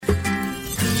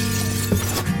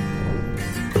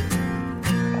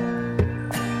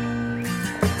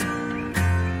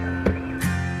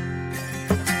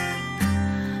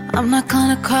I'm not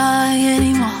gonna cry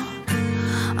anymore.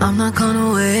 I'm not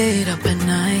gonna wait up at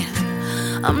night.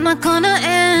 I'm not gonna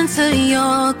answer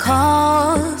your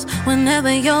calls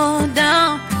whenever you're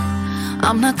down.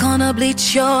 I'm not gonna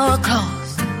bleach your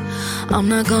clothes. I'm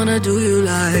not gonna do you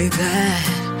like that.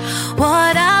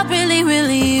 What I really,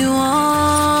 really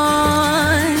want,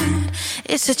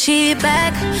 it's a cheap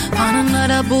bag. Find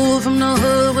another boo from the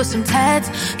hood with some tats.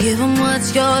 Give him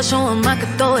what's yours, show him I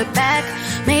could throw it back.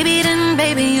 Maybe then,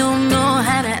 baby, you'll know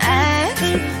how to act.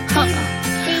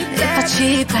 If I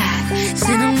cheat back,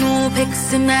 send him new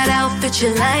pics in that outfit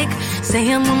you like.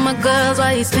 Say I'm with my girls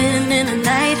while you spending the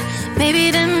night.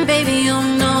 Maybe then, baby, you'll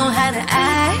know how to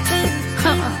act.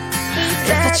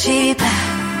 If I cheat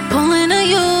back, pulling a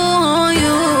you on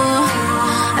you,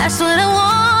 that's what I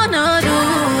wanna do.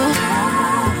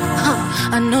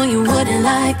 I know you wouldn't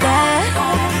like that.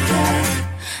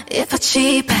 If I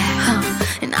cheat back,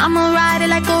 and I'ma ride it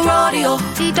like a rodeo.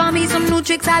 He taught me some new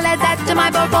tricks, I let that to my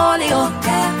portfolio.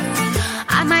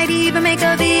 I might even make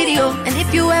a video, and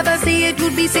if you ever see it,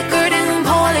 you'd be sicker than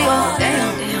polio.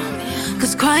 Damn, damn.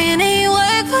 Cause crying ain't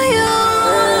work for you.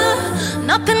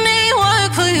 Nothing ain't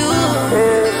work for you.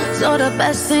 So the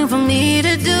best thing for me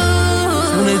to do,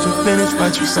 soon as you finish,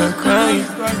 watch you start crying.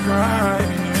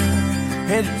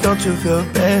 And don't you feel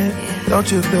bad?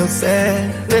 Don't you feel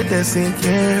sad? Let that sink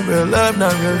in. Real love,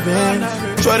 not revenge.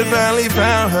 Shorty finally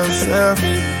found herself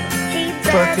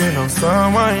fucking on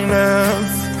someone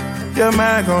else. Your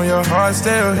mind on your heart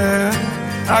still here.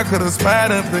 I could've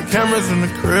spied up the cameras in the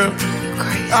crib.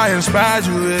 I inspired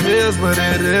you, it is what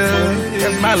it is.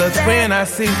 That's my little twin I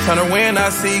see. Trying to win I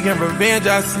see, and revenge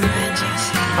I see.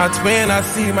 My twin I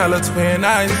see, my little twin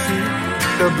I see.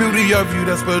 The beauty of you,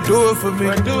 that's what do it for me.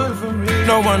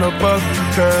 No one above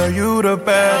you, girl, you the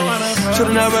best.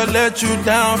 Should've never let you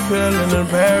down, feeling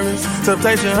embarrassed.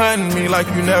 Temptation hunting me like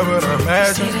you never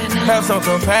imagined. Have some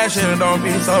compassion and don't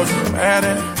be so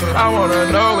dramatic. I wanna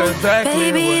know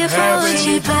exactly baby, what if I was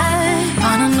cheap back,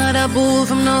 find another boo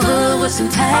from the hood with some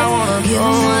tats. Give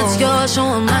him what's yours, show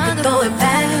him I can throw it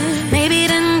back. Maybe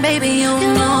then, baby, you'll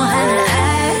know how to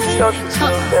act.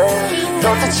 If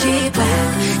I cheat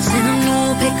back, send him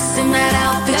new pics in that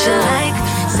outfit you like.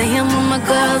 Say I'm with my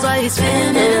girls while you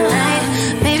spending the night.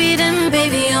 Maybe then,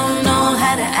 baby, you'll know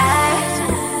how to act.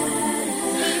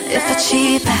 If I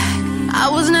cheat back, I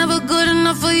was never good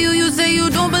enough for you. You say you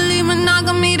don't believe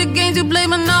monogamy. The games you play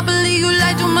Monopoly. You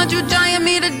lie too much, you trying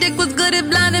me. The dick was good at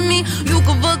blinding me. You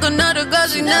could fuck another girl,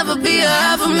 she never be a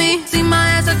half of me. See my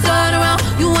ass, I turn around.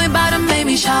 You ain't bout to make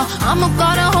me shout. I'ma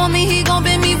call the homie, he gon'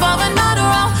 bend me for another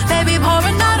round. Baby, pour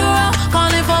another round,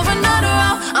 calling for another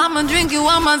round. I'ma drink you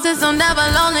on my system, never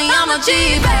lonely. I'ma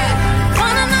cheat back.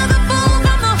 Want another fool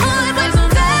from the hood with some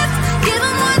tats. Give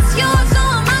him what's yours, so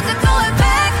I can throw it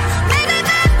back. Maybe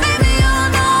that, baby, you'll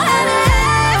know how to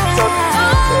act.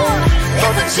 Oh,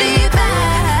 if I cheat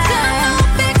back, got no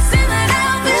fix in that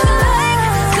outfit you like.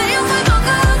 Say I'm with my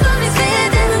girls when they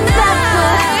spend in the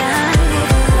night.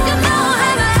 You know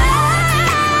how to act.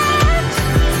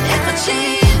 If I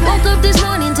cheat back. Woke up this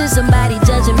morning to somebody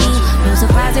judging me. No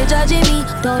surprise they're judging me.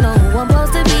 Don't know who I'm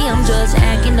supposed to be. I'm just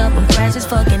acting up. I'm crash as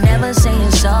fucking never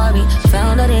saying sorry.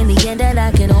 Found out in the end that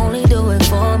I can only do it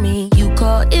for me. You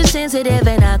call it sensitive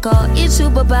and I call it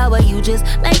superpower. You just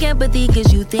like empathy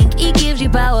cause you think it gives you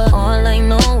power. All I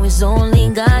know is only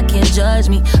God can judge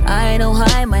me. I don't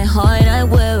hide my heart, I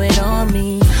wear it on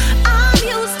me. I'm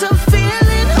used to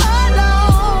feeling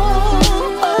alone.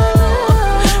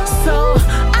 So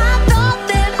I thought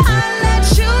that I'd let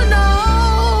you know.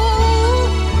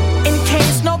 In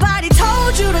case nobody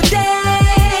told you today,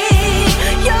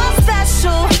 you're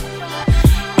special.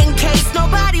 In case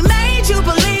nobody made you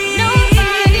believe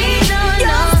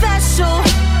you're special.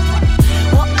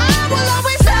 Well, I will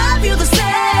always love you the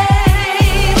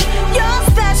same. You're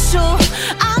special.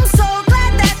 I'm so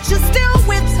glad that you're still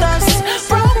with us.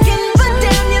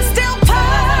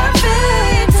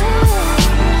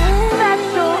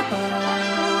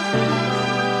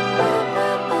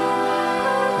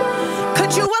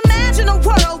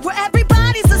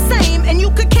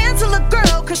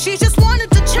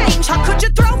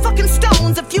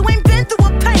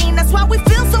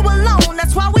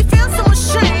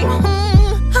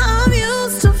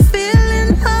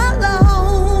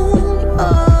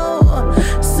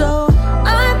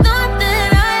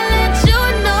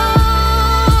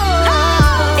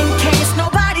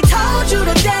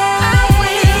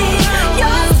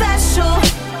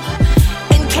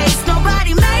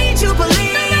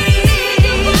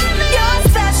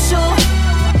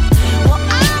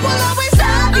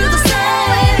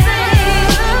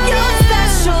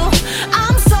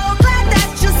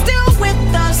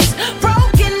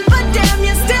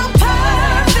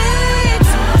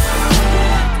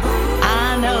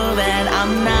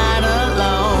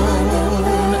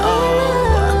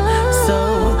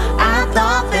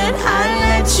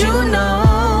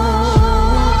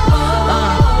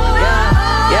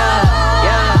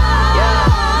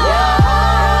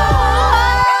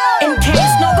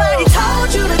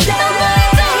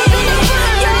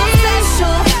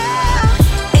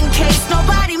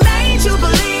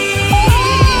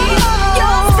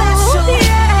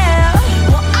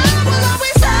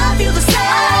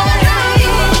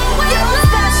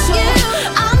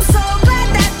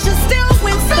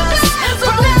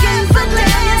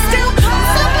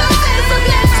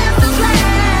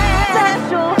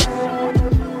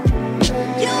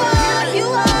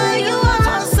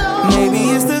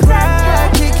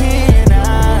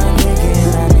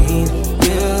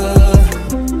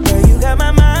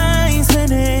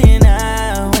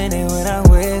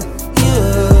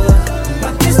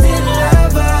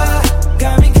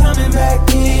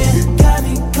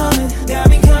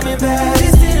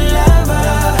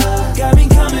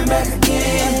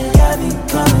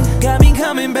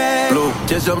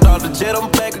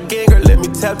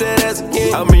 tap that ass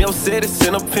again. I'm in your city,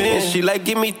 send a pin. She like,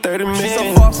 give me 30 minutes. She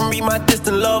so far from me, my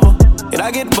distant lover. And I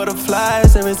get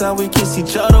butterflies every time we kiss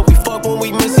each other. We fuck when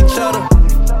we miss each other.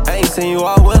 I ain't seen you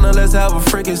all winter, let's have a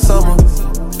freaking summer.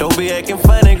 Don't be acting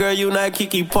funny, girl, you not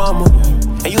Kiki Palmer.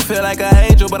 And you feel like an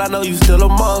angel, but I know you still a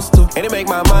monster. And it make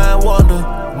my mind wonder.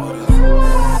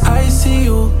 I see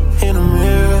you in the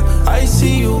mirror, I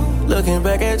see you looking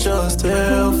back at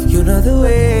yourself. You know the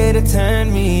way to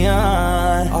turn me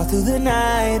on, all through the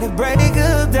night to break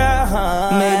of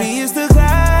dawn. Maybe it's the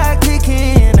clock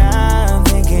ticking, I'm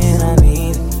thinking I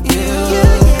need you.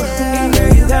 And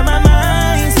girl, you got my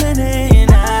mind spinning,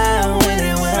 I'm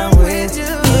winning when I'm with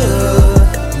you.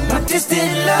 My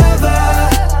distant lover,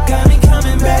 got me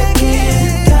coming back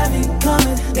in, got me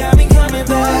coming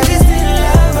back. Distant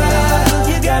lover,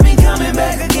 you got me coming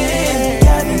back again,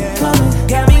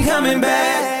 got me coming back.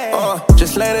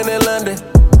 Just landed in London,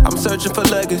 I'm searching for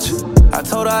luggage. I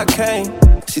told her I came,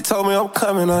 she told me I'm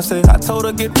coming. I told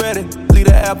her get ready, leave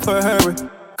the app for hurry.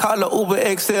 Call her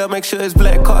Uber XL, make sure it's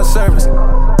black car service.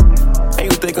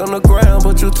 And you thick on the ground,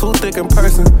 but you too thick in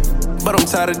person. But I'm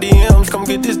tired of DMs, come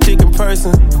get this dick in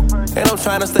person. And I'm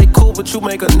trying to stay cool, but you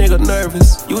make a nigga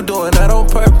nervous. You doing that on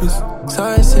purpose. So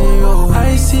I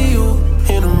see you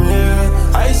in the mirror,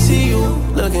 I see you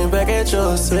looking back at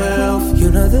yourself. You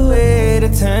know the way to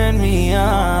turn me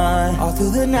on, all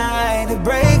through the night to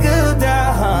break of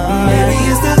dawn. Maybe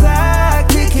it's the clock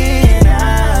ticking,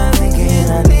 I'm thinking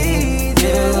I need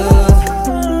you.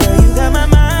 Girl, you got my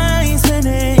mind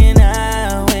spinning,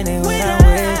 I'm winning when I'm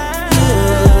with you.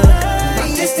 My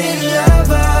distant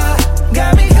lover,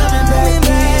 got me coming back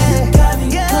in, got me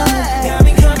coming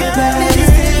back.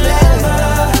 Distant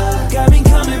lover, got me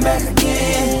coming back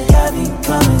again, got me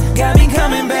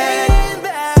coming back.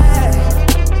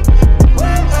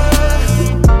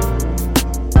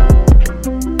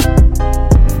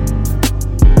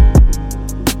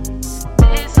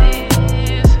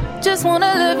 Just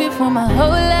wanna love you for my whole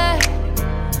life.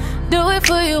 Do it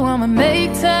for you, I'ma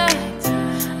make time.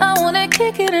 I wanna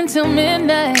kick it until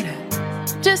midnight,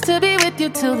 just to be with you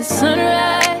till the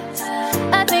sunrise.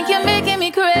 I think you're making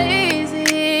me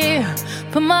crazy.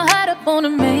 Put my heart up on the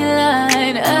main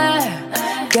line.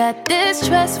 I got this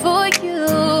trust for you.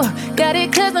 Got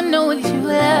it cause I know what you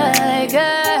like.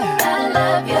 I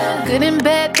love you. Good and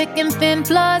bad, thick and thin,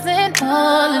 flaws and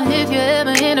all. And if you're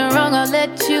ever in the wrong, I'll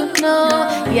let you know.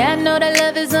 Yeah, I know that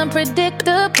love is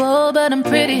unpredictable, but I'm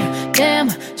pretty damn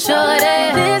sure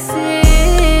that this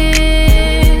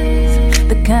is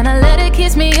the kind of love that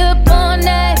keeps me up all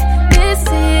night. This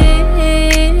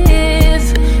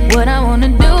is what I wanna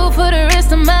do for the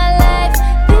rest of my life.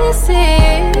 This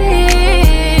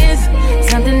is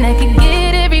something that can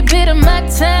get every bit of my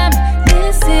time.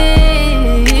 This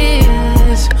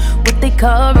is what they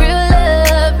call real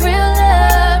love, real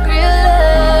love, real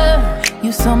love.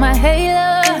 You saw my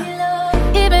halo,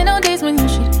 even on days when you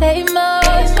should hate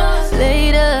most.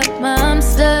 Laid up, I'm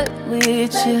stuck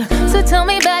with you. So tell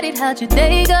me about it, how'd your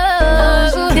day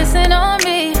go? Kissing on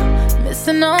me,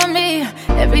 missing on me.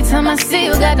 Every time I see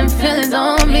you, got them feelings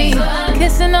on me.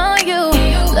 Kissing on you,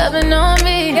 loving on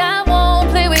me. I won't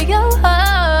play with your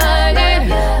heart.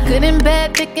 Good and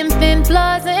bad, thick and thin,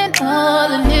 flaws and all.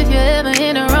 And if you're ever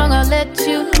in the wrong, I'll let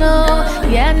you know.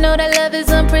 Yeah, I know that love is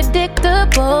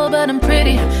unpredictable, but I'm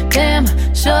pretty damn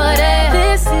sure that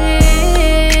this is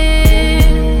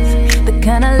the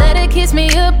kind of love that keeps me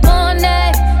up all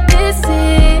night. This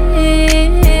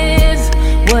is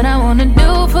what I wanna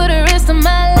do for the rest of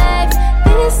my life.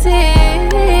 This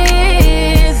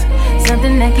is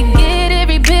something that can get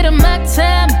every bit of my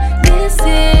time. This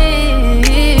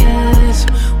is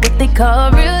what they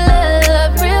call real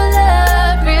love, real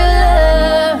love, real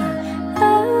love.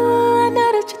 Oh, I know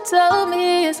that you told me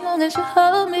as long as you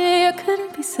hold me, I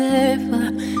couldn't be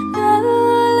safer.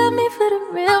 Oh, love me for the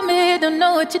real me. Don't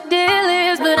know what your deal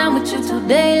is, but I'm with you till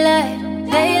daylight,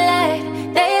 daylight,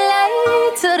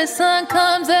 daylight, till the sun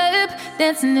comes up.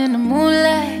 Dancing in the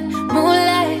moonlight,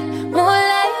 moonlight,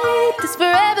 moonlight. This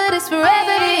forever, this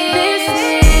forever. This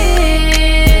is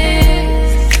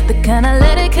the kind of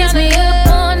love that keeps me up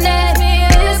all night.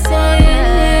 This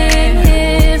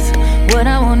is what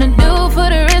I wanna do for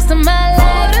the rest of my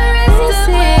life. This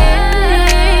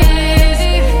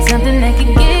is something that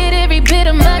can get every bit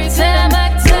of my time.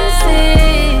 This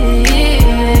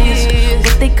is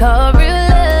what they call real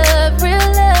love,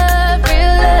 real love,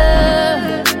 real love.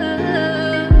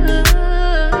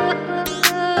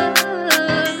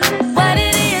 What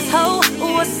it is, ho,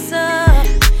 what's up?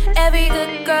 Every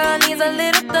good girl needs a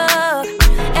little thug.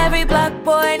 Every black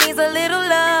boy needs a little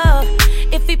love.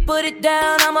 If he put it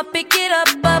down, I'ma pick it up,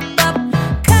 up, up.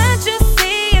 Can't you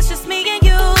see it's just me and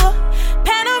you?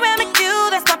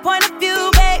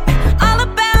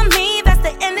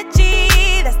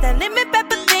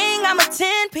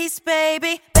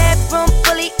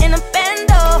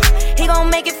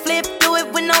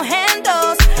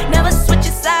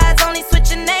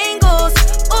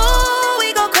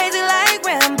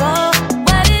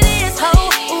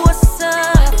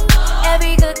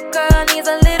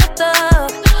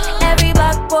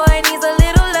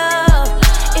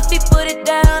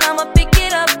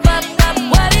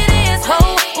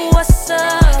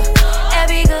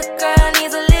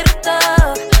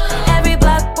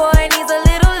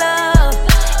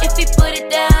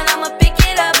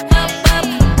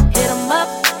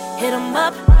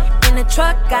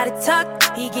 got it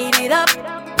tucked, he get it up.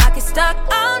 Pocket stuck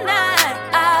all night.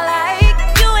 I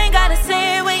like you ain't gotta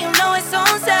say it when you know it's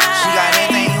on side. She got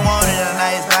everything you wanted, a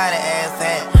nice body, ass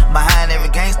fat. Behind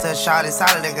every gangster, shot is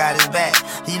solid, that got his back.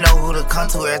 He know who to come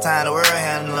to every time the world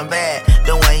handle him bad.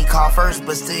 The one he called first,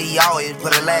 but still he always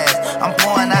put it last. I'm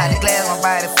pouring out the glass, my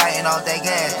body fighting off that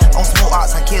gas. On smoke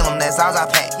ox, I kill him, that's all I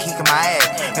pack, kicking my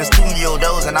ass. In studio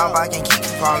dozing off, I can keep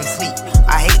from falling asleep.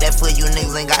 I hate that for you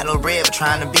niggas ain't got no bread for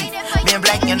trying to beat. Being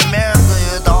black in America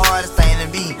is the hardest thing to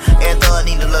be. Every thug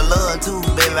need a little love too,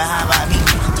 baby, how about me?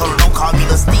 Told her don't call me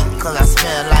Lil Sneak, cause I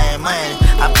spend a lot of money.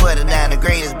 I put her down the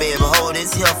greatest, baby, hold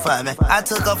this here for me. I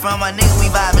took her from my nigga, we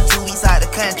vibing 2 weeks out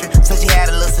the country. So she had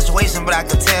a little situation, but I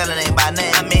could tell it ain't by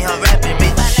nothing. I made her rapping,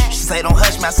 bitch. She say don't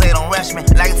hush me, I say don't rush me.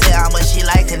 And I can tell how much she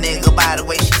like a nigga by the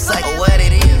way she suck or what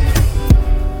it is.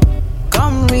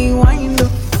 Come rewind, oh.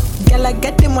 Girl, I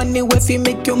get the money if you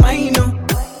make you mine, oh.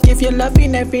 Give you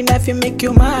loving every night, you make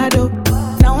you mad, oh.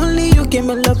 Now only you give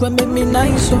me love and make me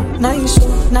nice, oh, nice,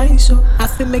 oh, nice, oh. I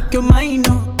feel make you mine,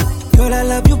 oh. Girl, I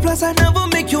love you, plus I never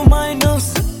make you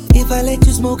minus. If I let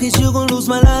you smoke it, you gon' lose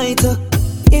my lighter.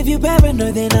 If you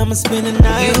paranoid, then I'ma spend the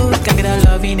night. You can get a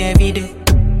loving every day.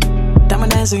 Time I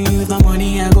dance with you with my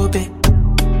money, I go pay.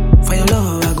 For your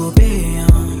love, I go pay,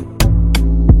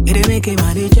 it ain't making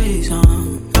my DJ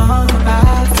song.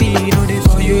 I feel this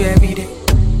for you every day.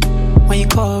 When you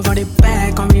call, run it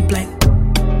back on replay.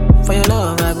 For your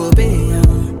love, I go pay,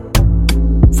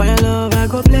 for your love, I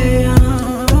go play,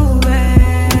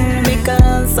 Make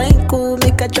a psycho,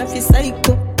 make a traffic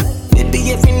psycho.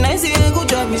 Baby, every night you go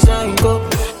drive me psycho.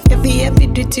 Every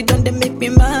duty done, they make me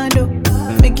mad, oh.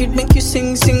 Make you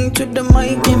sing to the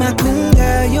mic. Be my queen,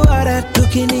 girl, you are that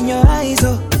looking in your eyes,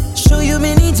 oh. Show you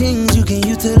many things you can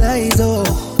utilize,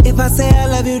 oh. If I say I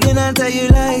love you, then I'll tell you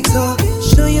like so.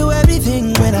 Show you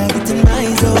everything when I get in my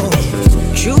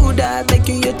zone. True that, make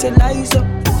you utilize, oh.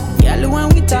 Y'all when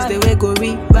we taste, they will go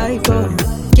revive,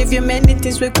 oh. Give you many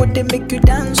things, we could they make you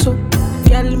dance, oh.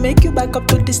 Y'all make you back up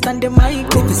to the stand, the mic,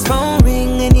 oh. If his phone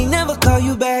ring and he never call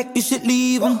you back, you should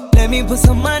leave him. Let me put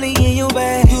some money in your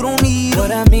bag, you don't need him.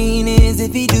 What I mean is,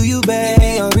 if he do you bad, give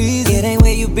me a reason. It ain't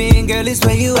where you been, girl, it's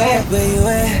where you at, where you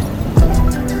at.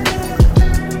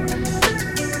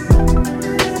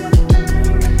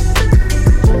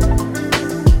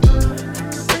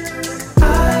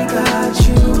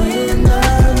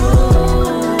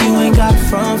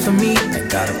 Front for me,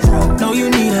 no, you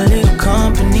need a little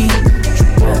company.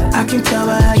 I can tell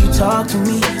by how you talk to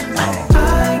me.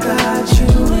 I got you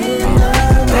in the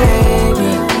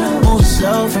baby, move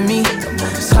slow for me.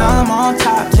 Climb on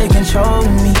top, take control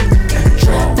of me.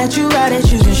 Let you ride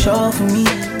it, you can show for me.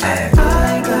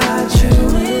 I got you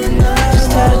in the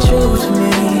just tell the truth to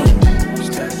me.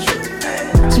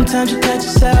 Sometimes you catch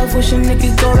yourself wishing it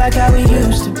could go like how we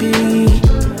used to be.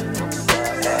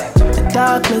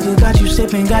 Dark liquor got you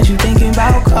sipping, got you thinking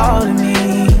about calling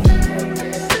me.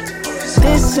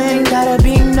 This ain't gotta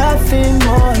be nothing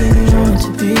more than you want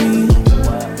to be,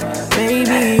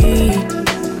 baby.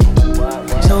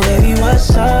 So baby, what's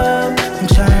up? I'm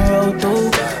tryna roll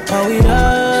through, pull it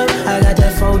up. I got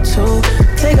that photo.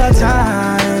 Take our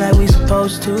time like we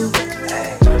supposed to.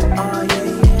 Oh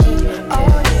yeah,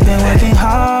 oh yeah. Been working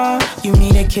hard, you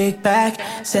need a kickback.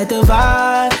 Set the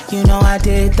vibe, you know I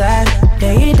did that.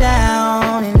 Lay it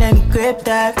down and let me grip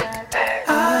that.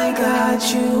 I got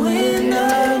you in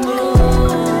the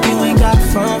mood. You ain't got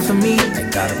front for me.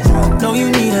 No,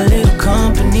 you need a little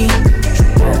company.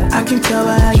 I can tell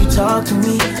by how you talk to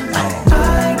me.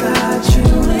 I got you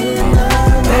in the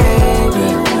baby,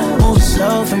 move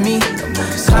slow for me.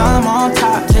 Climb on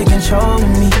top, take control of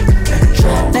me.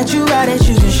 Let you ride it,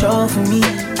 you can show for me.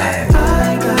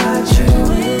 I got you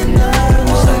in the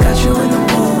mood. I got you in the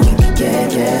mood. Yeah,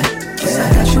 yeah. Yes, I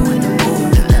got you in the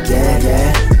mood, yeah,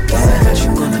 yeah. Yes, I got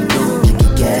you in the mood,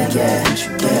 yeah, yeah,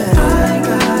 yeah. I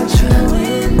got you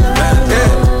in the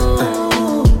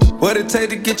mood. What it take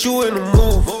to get you in the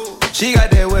mood? She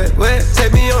got that wet,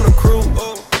 take me on a cruise.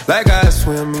 Like I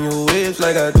swim in your waves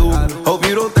like I do. Hope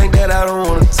you don't think that I don't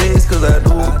wanna taste, cause I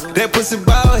do. That pussy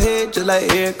bald head just like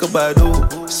Erykah Badu.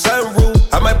 Sunroof,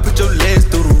 I might put your legs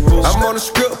through the roof. I'm on a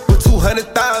script with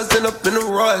 200,000 up in the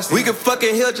Royce. We can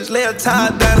fucking hill, just lay a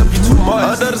tie down if you too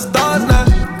much. Under the stars now,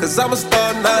 cause I'm a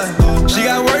star now. She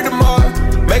got work tomorrow,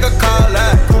 make a call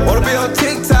out. Wanna be on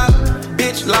TikTok,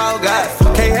 bitch log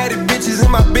out. Can't have the bitches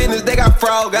in my business, they got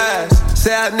frog eyes.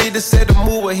 Say I need to set the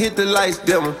move or hit the lights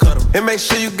dimmer. And make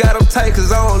sure you got them tight,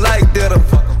 cause I don't like denim.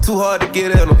 Too hard to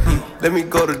get in them, let me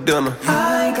go to dinner.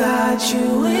 I got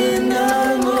you in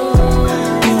the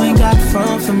mood. You ain't got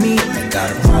front for me.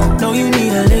 No, you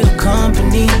need a little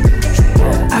company.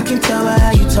 I I can tell by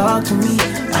how you talk to me.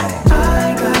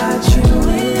 I got you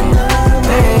in love,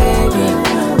 baby.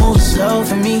 Move slow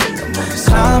for me.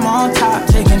 Climb on top,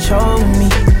 take control of me.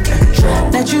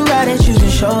 Let you ride it, you can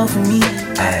show for me.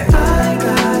 I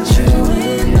got you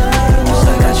in love. Yes,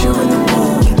 I got you in the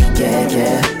mood. Yeah,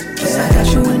 yeah. Yes, I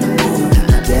got you in the mood.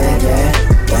 Yeah, yeah.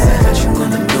 Yes, I got you in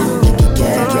the mood.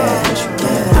 Yeah,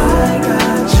 yeah. I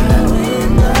got you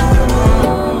in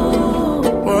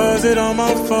love. Was it all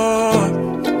my fault?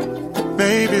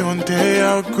 Maybe one day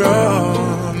I'll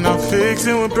grow. Not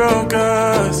fixing what broke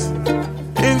us.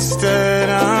 Instead,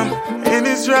 I'm in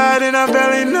this ride and I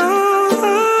barely know.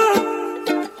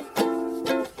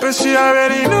 But she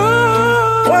already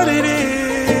knows what it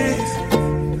is.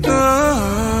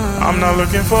 I'm not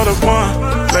looking for the one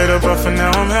later, but for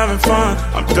now I'm having fun.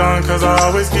 I'm done cause I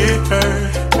always get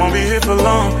hurt. Won't be here for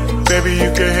long. Baby, you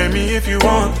can hit me if you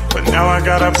want, but now I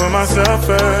gotta put myself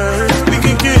first. We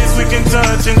can kiss, we can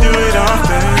touch and do it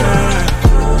often.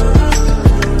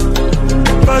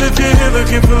 But if you're here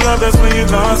looking for love, that's when you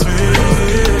lost me.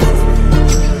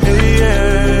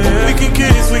 Yeah, we can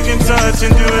kiss, we can touch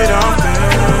and do it often.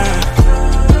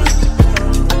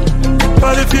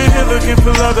 But if you're here looking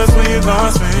for love, that's when you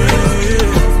lost me.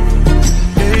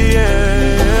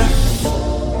 Yeah.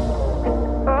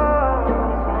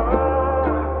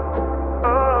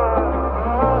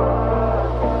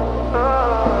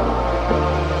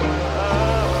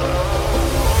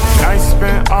 I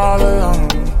spent all alone.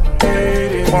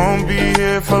 Won't be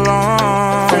here for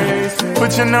long.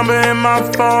 Put your number in my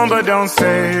phone, but don't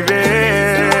save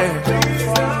it.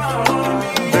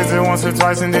 Visit once or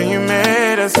twice and then you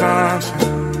made assumption,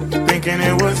 thinking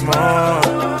it was more.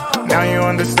 Now you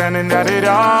understanding that it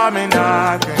all meant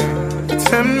nothing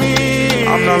to me.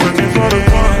 I'm not looking for the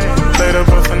one later,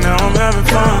 but for now I'm having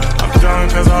fun. I'm done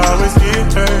cause I always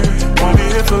get hurt. Won't be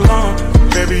here for long.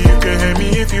 Baby, you can hate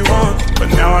me if you want, but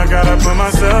now I gotta put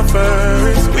myself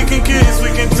first. We can kiss, we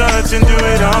can touch and do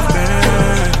it often.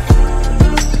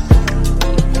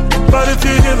 But if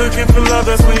you're here looking for love,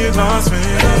 that's when you lost me.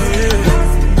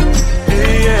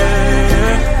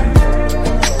 Yeah.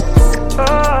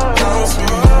 Lost me.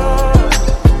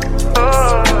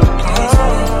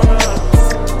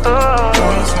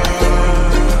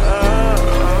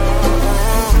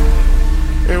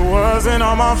 It wasn't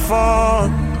all my fault.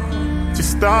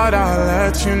 Just thought I'd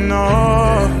let you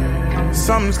know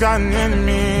something's gotten in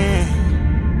me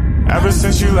ever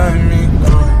since you let me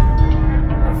go.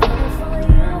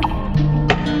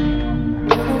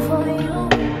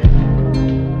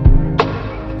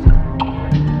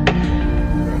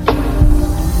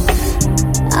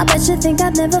 I bet you think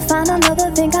I'd never find another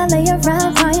thing. I lay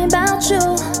around crying about you.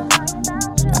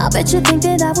 I bet you think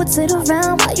that I would sit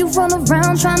around while you run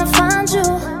around trying to find you.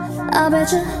 I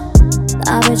bet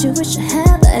you wish you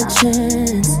had that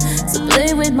chance to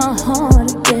play with my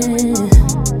heart again.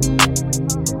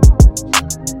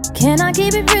 Can I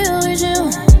keep it real with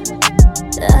you?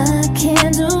 I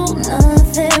can't do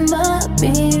nothing but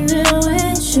be real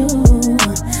with you.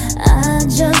 I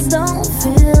just don't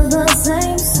feel the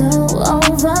same, so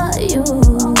over you.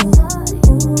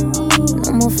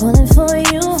 No more falling for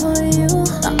you.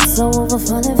 I'm so over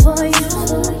falling for you.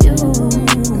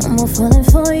 No more falling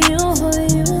for you.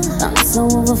 I'm so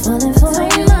over falling for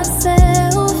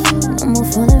myself. No more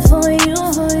falling for you.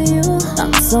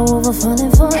 I'm so over falling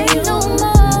for you. Ain't no more.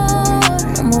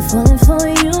 No more falling for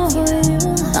you.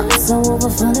 I'm so over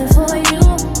falling for you.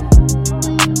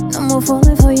 No more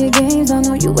falling for your games. I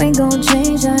know you ain't gon'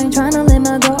 change. I ain't tryna let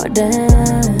my guard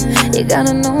down. You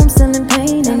gotta know I'm still in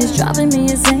pain, and it's driving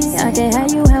me insane. I can't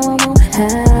have you how I want.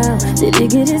 How did it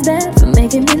get his dad for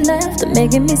making me laugh, to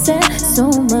making me sad so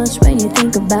much when you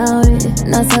think about it?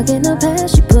 Not stuck in the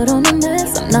past, you put on a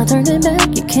mess. I'm not turning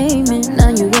back, you came in, now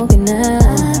you walking out.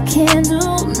 I can't do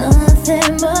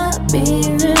nothing but be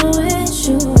real with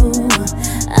you.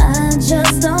 I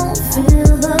just don't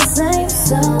feel the same,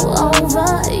 so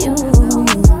over you.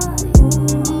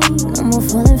 No more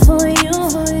falling for you.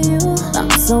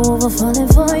 I'm so over falling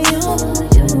for you.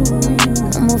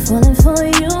 No more falling for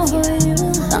you.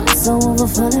 I'm so over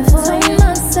falling for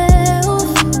myself.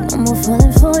 No more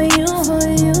falling for you.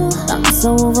 I'm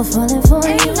so over falling for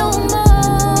you. Ain't no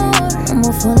more. No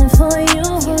more falling for you.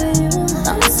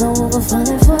 I'm so over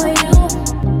falling for you.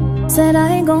 Said I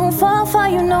ain't gon' fall for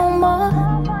you no more,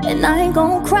 and I ain't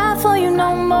gon' cry for you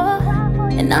no more,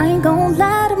 and I ain't gon'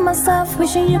 lie to myself,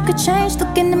 wishing you could change,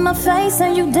 looking in my face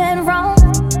and you dead wrong.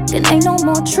 And ain't no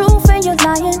more truth and you're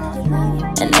lying,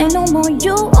 and ain't no more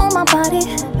you on my body,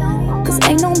 cause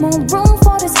ain't no more room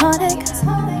for this heartache.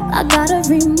 I gotta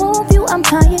remove you, I'm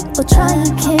tired, but try. I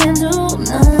can't do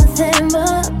nothing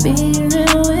but be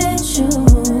real with you.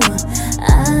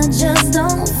 just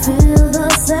don't feel the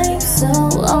same. So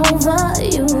over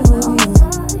you.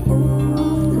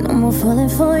 No more falling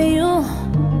for you.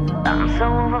 I'm so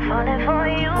over falling for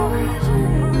you.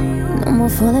 No more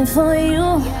falling for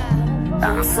you.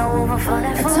 I'm so over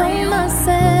falling for you. I told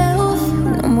myself,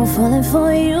 no more falling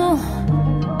for you.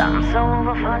 I'm so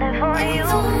over falling for you.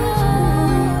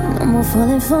 No more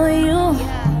falling for you.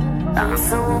 I'm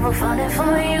so over falling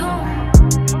for you.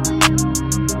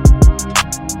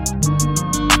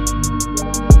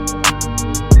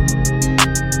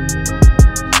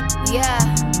 Yeah,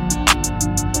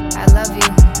 I love you.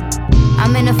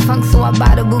 I'm in a funk, so I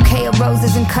bought a bouquet of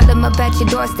roses and cut them up at your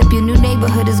doorstep. Your new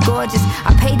neighborhood is gorgeous.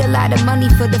 I paid a lot of money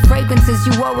for the fragrances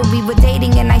you wore when we were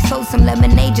dating, and I sold some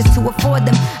lemonade just to afford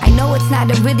them. I know it's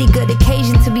not a really good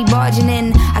occasion to be barging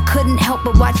in. I couldn't help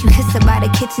but watch you kiss her by the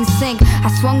kitchen sink. I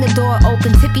swung the door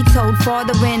open, tippy-toed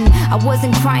farther in. I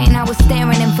wasn't crying, I was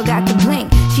staring and forgot to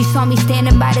blink. She saw me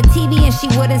standing by the TV and she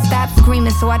wouldn't stop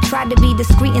screaming, so I tried to be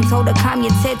discreet and told her, calm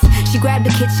your tits. She grabbed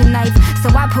the kitchen knife, so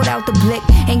I pulled out the blick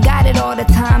and got it all the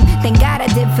time. Thank God I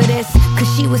did for this, cause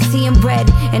she was seeing red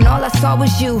and all I saw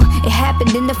was you. It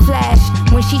happened in the flash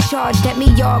when she charged at me,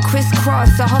 y'all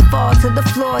crisscross. Saw her fall to the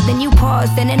floor, then you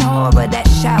paused, and in horror that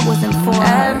shot wasn't for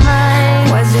her.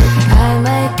 Was it? I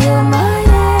might kill my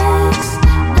ex.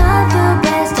 Not the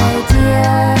best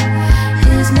idea.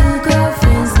 His new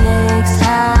girlfriend's next.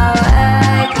 How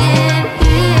I get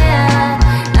here.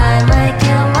 I might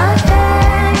kill my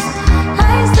ex.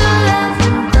 I still love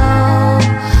him though.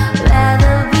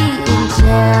 Rather be in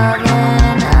jail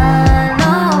than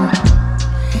alone.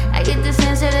 I get the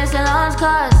sense that it's a lost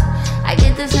cause. I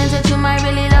get the sense that you might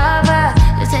really love her.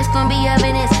 This text gon' be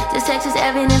evidence. This text is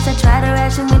evidence. I try to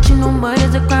ration with you, no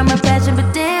murder's a crime of passion,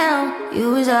 but damn,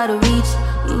 you was out of reach.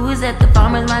 You was at the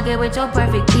farmer's market with your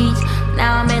perfect peach.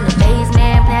 Now I'm in the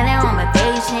basement, planning on my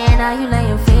patient. Now you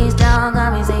laying face down,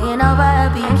 got me singing over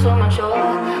a beat. I'm so mature,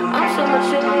 I'm so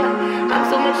mature, I'm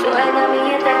so mature. I got me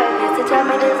a therapist to tell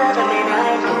me there's other men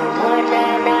I know. One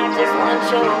night, not just one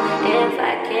show. If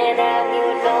I can't have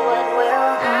you, no one will.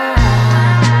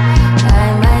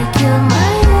 I might kill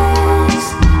my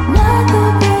ex, not the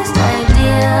best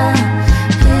idea.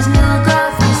 His new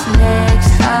girlfriend's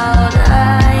next. How'd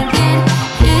I get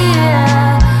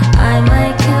here? I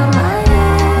might kill my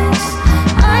ex.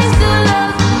 I still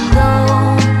love him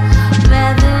though.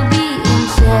 Rather be in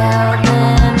jail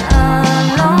than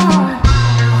alone.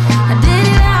 I did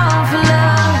it all for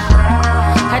love.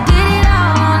 I did it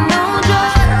all on no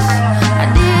drugs. I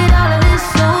did all of this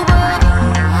sober.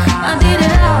 I did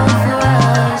it all for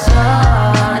us.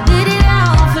 I did it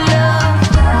all for love.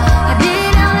 I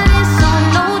did all of this on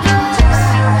no drugs.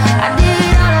 I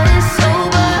did all of this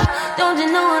sober. Don't you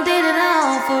know I did it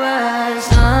all for us?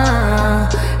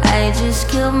 I just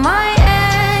killed my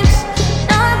ex.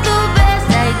 Not the best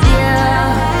idea.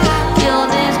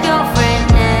 Killed his girlfriend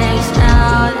next.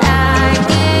 How'd I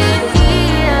get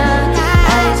here?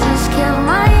 I just killed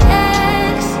my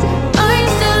ex. I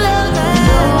still love him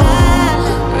though.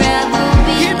 Rather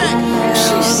be in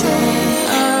hell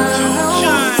than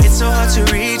alone. It's so hard to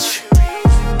reach.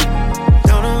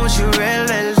 Don't know what you're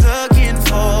really looking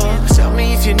for. Tell me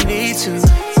if you need to.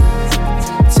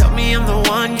 Tell me I'm the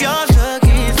one you're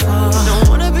looking for. Don't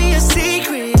wanna be a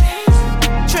secret.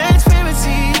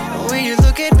 Transparency when you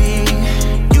look at me.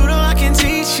 You know I can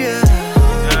teach you.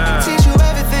 Teach you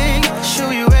everything. Show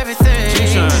you everything.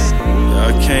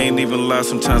 I can't even lie,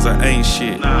 sometimes I ain't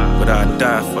shit, but I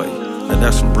die for you. Now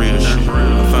that's some real shit.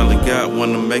 I finally got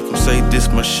one to make him say this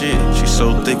my shit. She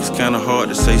so thick it's kinda hard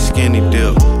to say skinny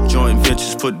dip. Joint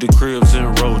ventures put the cribs in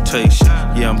rotation.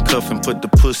 Yeah, I'm cuffing, put the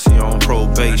pussy on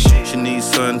probation. She needs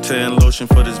suntan lotion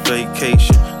for this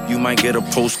vacation. You might get a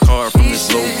postcard from this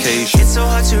location. It's so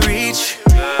hard to reach.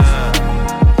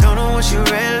 Don't know what you're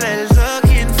really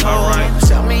looking for. Alright.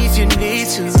 Tell me if you need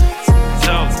to.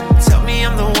 Tell me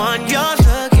I'm the one you're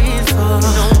looking for.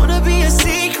 Don't wanna be a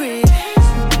secret.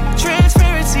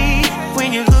 Transparency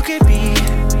when you look at me.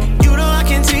 You know I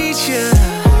can teach you.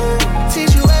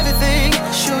 Teach you everything.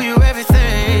 Show you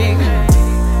everything.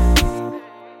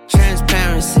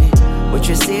 Transparency. What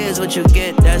you see is what you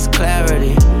get, that's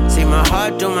clarity. See my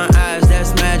heart through my eyes,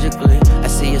 that's magically. I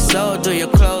see your soul through your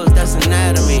clothes, that's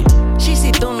anatomy. She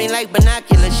see through me like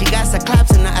binoculars. She got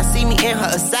cyclops in her. I see me in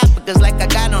her esophagus like I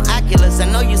got on Oculus. I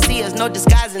know you see us, no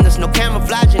disguising us, no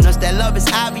camouflaging us. That love is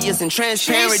obvious and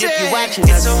transparent if you're watching us.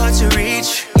 It's so hard to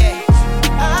reach. Yeah.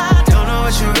 I don't know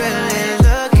what you're really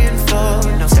looking for.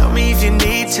 Now tell me if you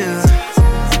need to.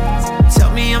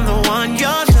 Tell me I'm the one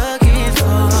you're looking for.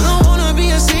 I don't wanna be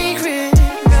a secret.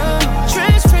 No.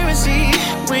 Transparency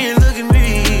when you look at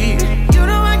me. You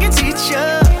know I can teach you.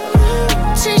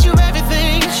 Teach you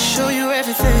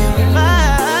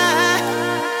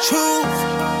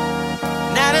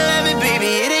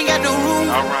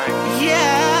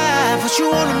put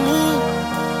you on the moon.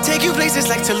 Take you places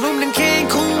like Tulum and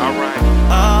Cancun. Alright.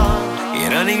 You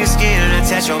don't need your skin to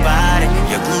touch your body.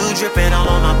 Your glue dripping all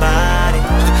on my body.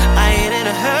 I ain't in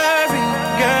a hurry,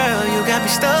 girl. You got me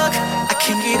stuck. I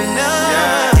can't get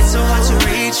enough. It's so hard to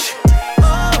reach.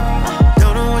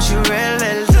 Don't know what you're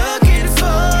really looking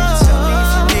for. Tell me if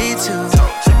you need to.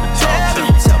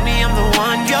 Tell me I'm the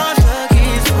one you're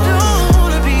looking for. Don't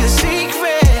wanna be a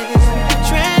secret.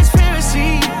 Transparency,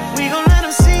 we gon' let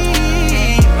them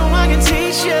see. No, I can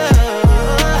teach you.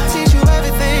 Teach you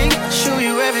everything. Show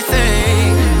you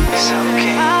everything. It's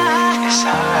okay, it's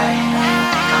alright.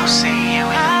 They gon' see you in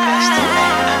the best of me.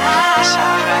 It's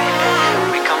alright,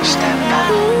 we gon' step out.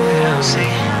 They don't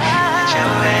see that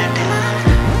you're ready.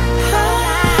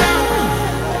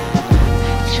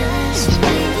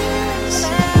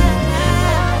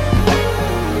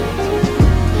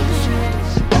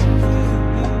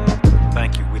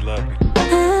 Thank you, we love you.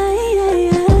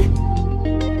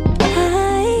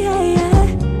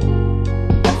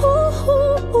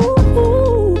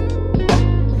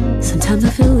 Sometimes I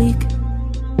feel weak.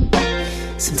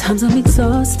 Sometimes I'm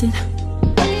exhausted.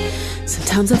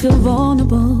 Sometimes I feel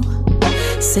vulnerable.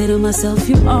 Say to myself,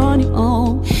 you're on your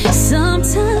own.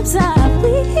 Sometimes I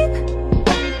weep,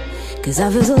 'cause I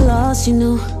feel so lost, you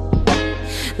know.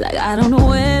 Like I don't know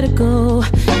where to go.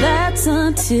 That's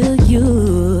until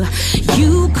you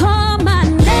call my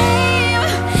name,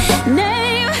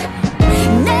 name,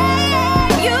 name.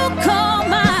 You call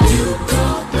my name,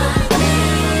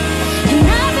 and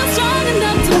I feel strong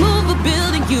enough to move a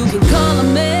building. You can call on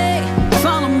me,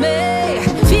 follow me.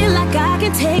 Feel like I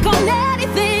can take on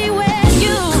anything when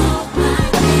you call my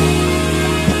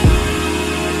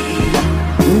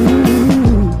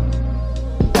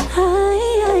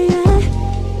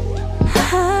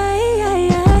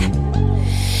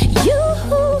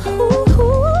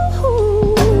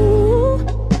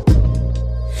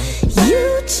You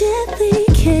gently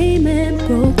came and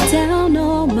broke down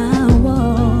all my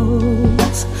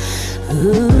walls,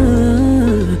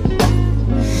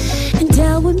 and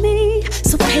dealt with me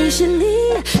so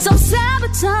patiently, so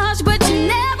sabotage, but you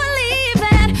never leave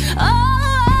it. Oh,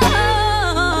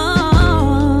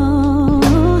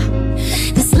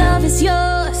 this love is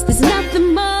yours. There's nothing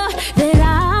more that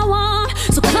I want.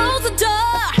 So close the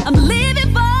door. I'm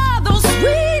leaving for those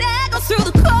sweet echoes through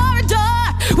the corridor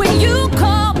when you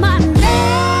call my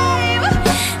name,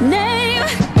 name,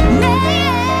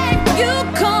 name. You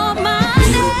call my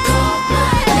name,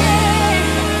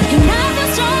 and I feel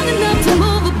strong enough to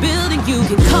move a building. You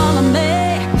can call on me,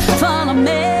 follow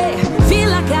me. Feel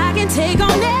like I can take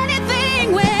on anything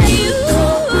with you.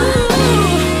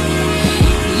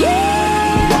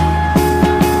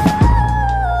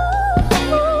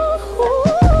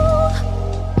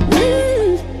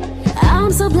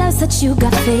 I'm so blessed that you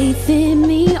got faith in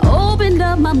me. Opened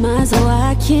up my mind so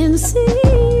I can see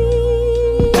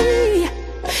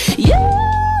you.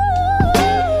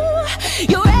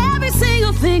 You're every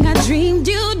single thing I dreamed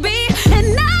you'd be,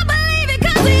 and I believe it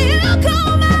 'cause you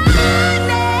call my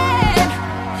name,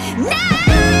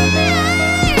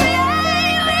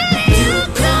 You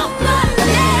call my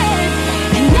name,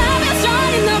 and I've been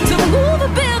strong enough to move a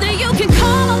building. You can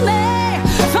call on me,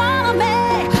 follow me.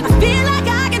 I feel like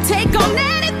I can take on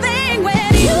anything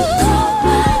when you call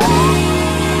my name.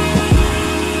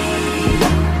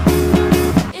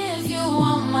 If you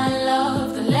want my love,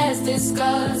 then let's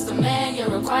discuss the man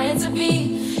you're required to be.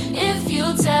 If you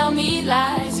tell me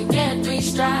lies, you get 3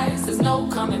 strikes. There's no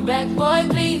coming back, boy,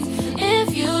 please. If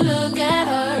you look at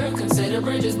her, consider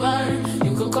bridges burned.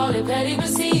 You could call it petty, but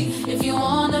see, if you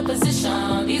want a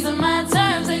position, these are my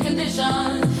terms and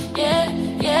conditions. Yeah,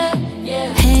 yeah,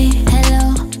 yeah. Hey, hello,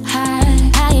 hi,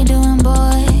 how you doing,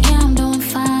 boy? Yeah, I'm doing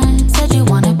fine. Said you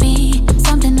wanna be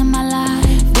something in my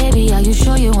life. Baby, are you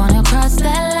sure you wanna cross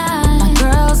that line? My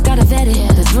girl's got a vet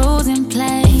it, there's rules in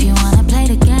play. If you wanna play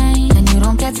the game, then you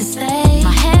don't get to stay.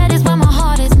 My head is where my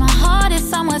heart is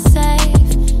somewhere safe.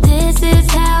 This is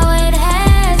how it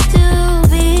has to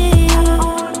be.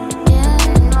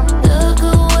 Look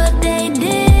at what they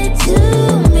did to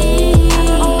me.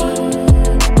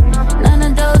 None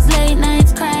of those late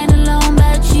nights crying alone.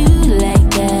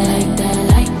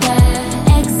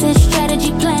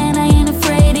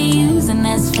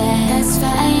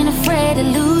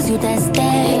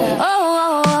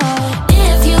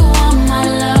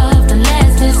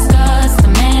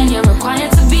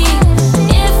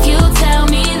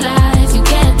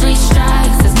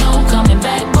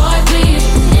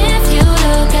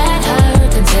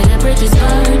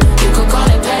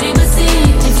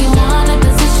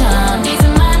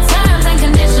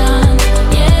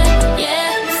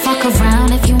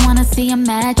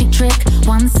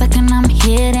 second I'm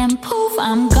here, then poof,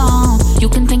 I'm gone. You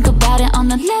can think about it on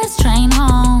the last train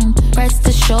home. Rest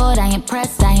assured, I ain't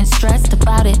pressed, I ain't stressed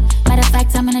about it. Matter of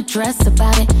fact, I'm in a dress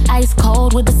about it. Ice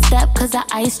cold with a step, cause I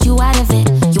iced you out of it.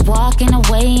 You're walking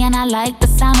away and I like the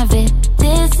sound of it.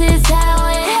 This is how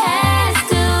it has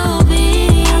to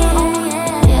be.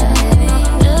 Yeah.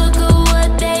 Look at what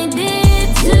they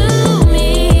did to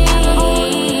me.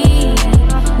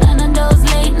 None of those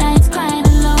late nights crying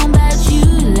alone about you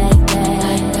like that.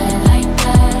 Like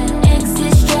that.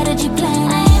 Exit strategy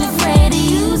plan. I ain't afraid of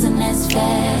using that's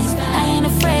fast. I ain't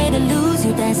afraid to lose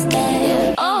you, that's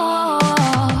that. Oh,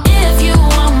 if you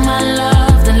want my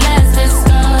love, then let's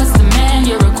discuss the man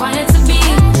you're required to be.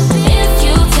 If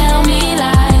you tell me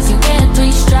lies, you get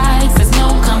 3 strikes. There's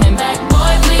no coming back,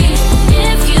 boy, please.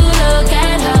 If you look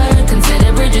at her,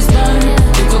 consider bridges burned.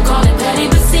 You could call it petty,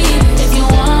 but see, if you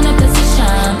want a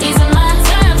position, these are my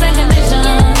terms and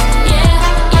conditions. Yeah,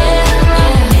 yeah, yeah.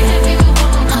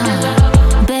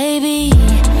 Baby,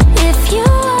 if you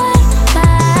want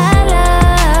my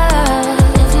love,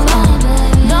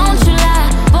 don't you lie,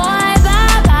 boy,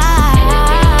 bye-bye.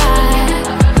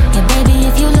 Yeah, baby,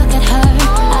 if you look at her,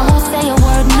 I won't say a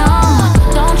word, no.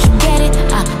 Don't you get it?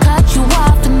 I cut you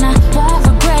off and I won't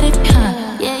regret it.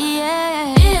 Yeah,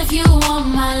 yeah. If you want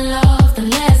my love, then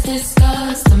let's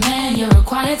discuss the man you're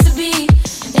required to be.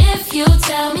 If you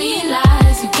tell me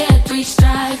lies, you get 3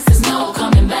 strikes. There's no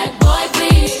coming back, boy,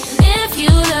 please. If you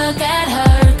look at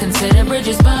her, consider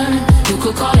bridges burned. You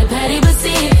could call it petty, but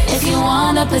see, if you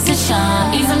want a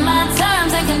position, these are my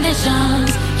terms and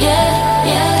conditions. Yeah,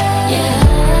 yeah, yeah.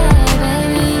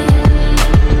 Baby.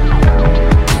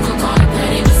 You could call it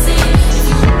petty, but see, if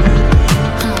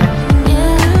you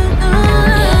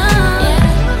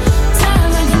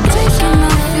terms and conditions. Taking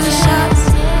a few shots,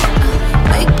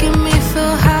 making me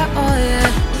feel hot, oh yeah.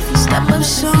 Step up,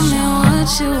 show me what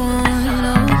you want, you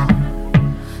know.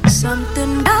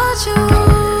 Something about you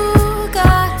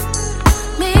got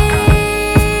me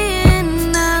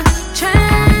in a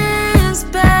trance,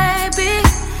 baby.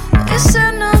 We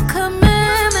said no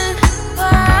commitment,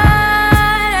 whatever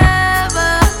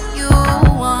you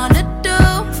wanna do.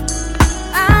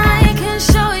 I can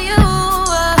show you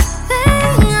a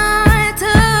thing I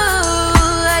do.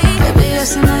 Baby,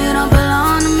 yes, I know you don't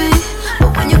belong to me, but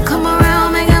when you come around,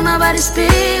 making my body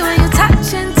speed. When you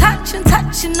touching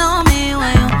on me.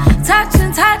 When you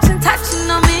touching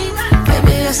on me.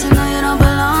 Baby, yes, I know you don't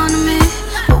belong to me,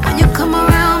 but when you come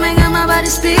around, making my body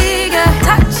speak. Yeah.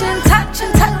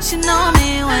 Touching on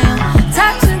me. When you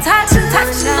touching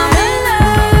on me.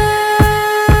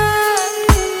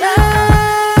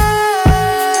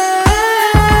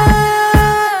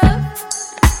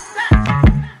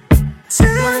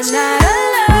 One night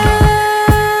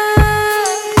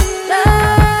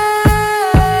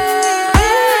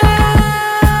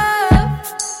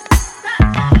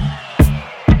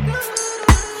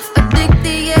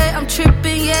addicted, yeah, I'm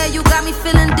tripping, yeah. You got me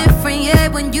feeling different, yeah.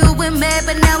 When you were mad,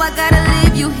 but now I gotta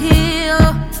leave you here,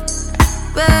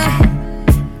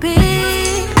 baby.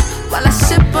 While I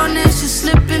sip on this, you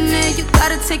slipping in. You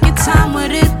gotta take your time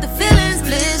with it. The feelings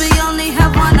bliss. We only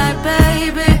have one night,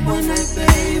 baby. One night,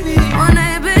 baby. One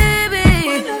night, baby.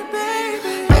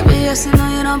 Baby, yes, I know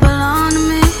you don't belong to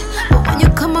me, but when you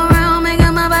come around,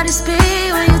 making my body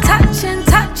speed. When you touching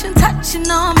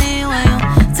on me. When you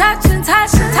touching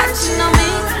on me.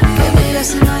 Baby,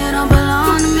 yes, I know you don't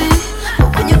belong to me, but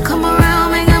when you come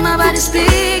around, making my body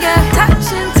speak. Yeah.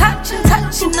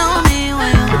 Touching on me.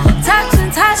 When you touching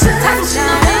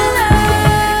on me.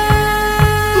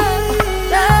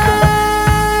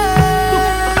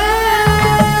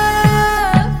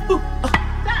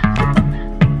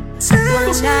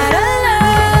 One night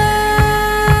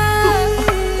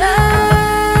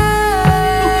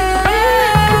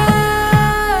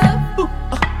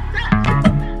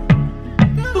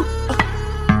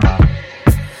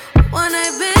one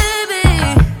night, baby.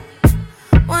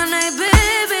 One night,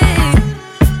 baby.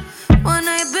 One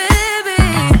night, baby.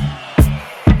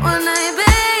 One night,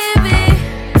 baby.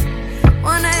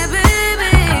 One night,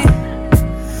 baby.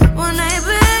 One night,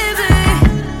 baby.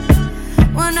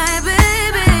 One night,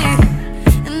 baby.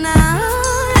 And now,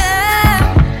 yeah.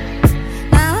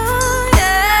 Now,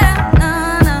 yeah. Now,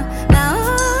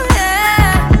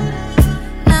 yeah.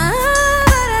 Now,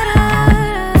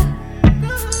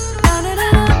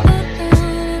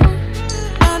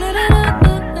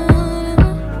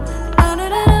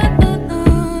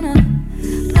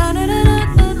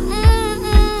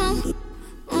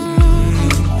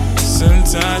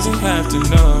 Sometimes you have to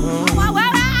know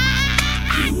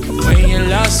when you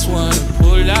lost one,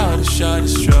 pull out a shot of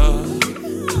straw.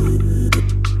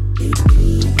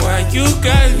 Why You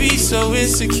guys be so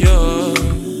insecure.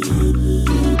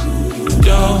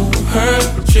 Don't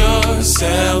hurt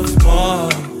yourself more.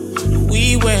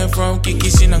 We went from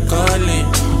kissing and calling.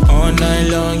 All night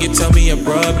long you tell me your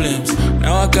problems.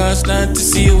 Now I got nothing to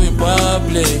see you in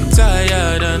public.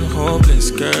 Tired and hopeless,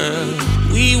 girl.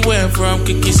 We went from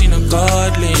kissing and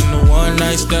calling. No one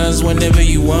night stands whenever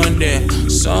you want that.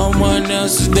 Someone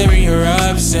else is there in your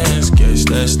absence. Guess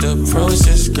that's the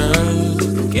process, girl.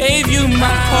 Gave you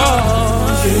my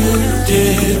heart. You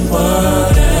did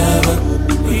whatever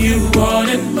you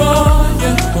wanted more.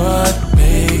 Yeah, what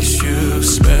makes you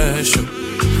special?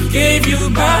 Gave you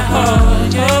my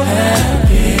heart. You're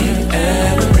happy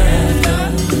ever after.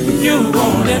 You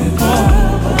wanted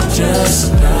more,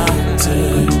 just not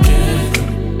together.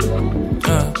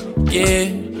 Yeah,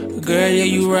 girl, yeah,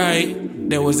 you right.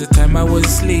 There was a time I was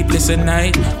sleepless at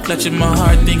night, clutching my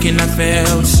heart thinking I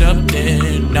felt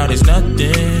something. Now there's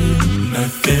nothing,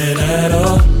 nothing at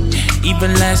all.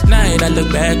 Even last night I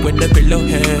look back when the pillow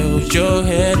held your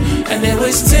head, and it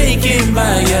was taken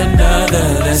by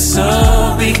another. That's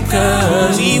all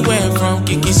because he went from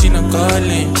kissing and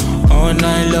calling. All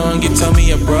night long you tell me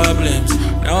your problems.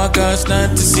 Now I got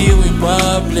nothing to see you in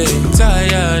public.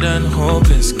 Tired and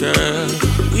hopeless, girl.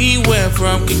 We went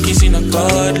from kissing and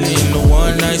calling. No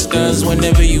one night stands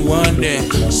whenever you want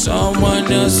that.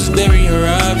 Someone else is there in your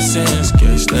absence.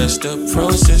 Guess that's the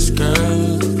process,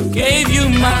 girl. Gave you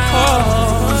my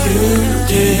heart. You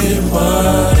did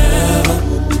whatever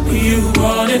you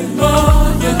wanted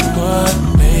more. Yeah, what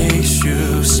makes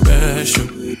you special?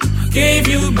 Gave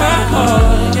you my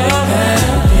heart. You're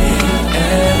happy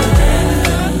ever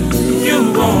after. You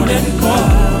wanted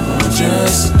more,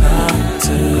 just not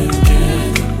together.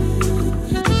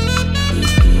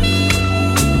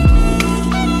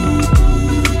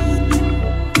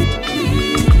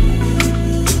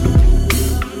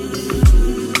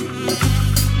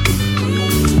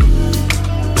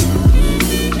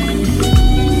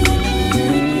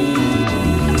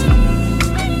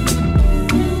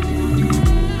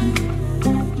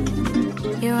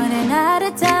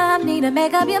 Need to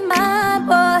make up your mind,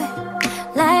 boy.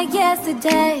 Like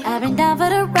yesterday, I've been down for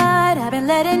the ride. I've been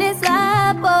letting it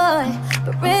slide, boy.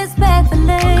 But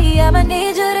respectfully, I'ma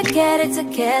need you to get it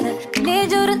together.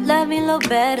 Need you to love me a little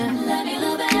better.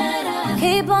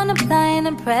 Keep on applying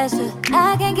the pressure.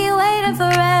 I can't keep waiting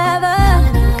forever.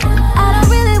 I don't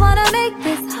really wanna make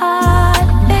this hard.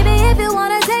 Baby, if you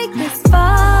wanna take this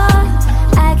far,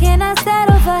 I cannot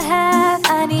settle for half.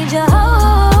 I need your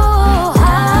whole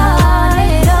heart.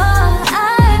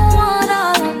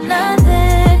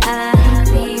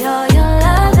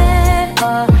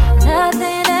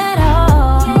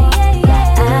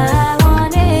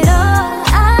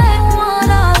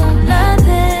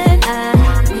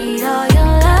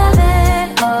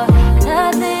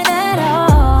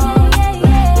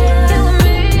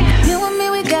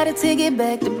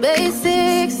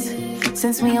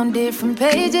 Since we on different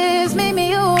pages, make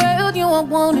me a world you won't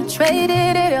wanna trade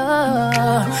it at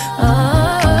all.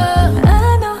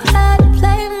 I know how to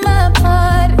play my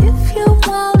part. If you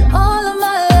want all of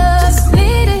my love, just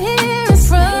need to hear it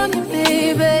from you,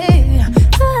 baby.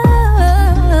 I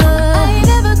ain't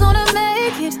never gonna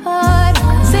make it hard.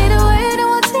 Say the word and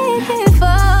we'll take it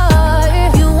far.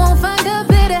 You won't find a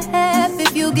better half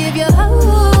if you give your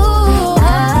whole.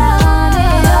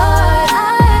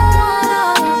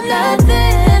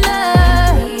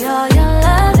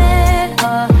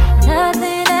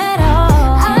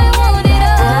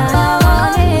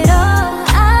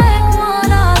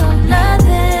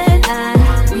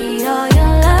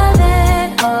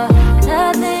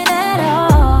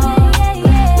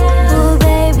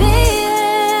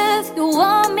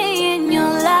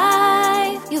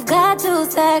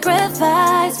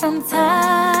 From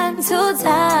time to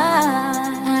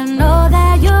time, I know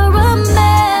that you're a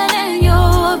man and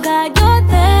you've got your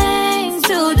things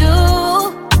to do,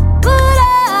 but I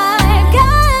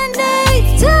got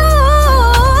needs too.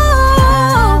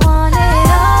 I want it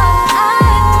all, I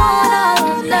want all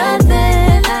or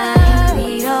nothing. I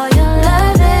need all your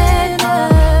loving or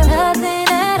nothing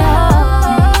at all.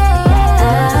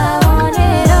 I want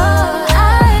it all,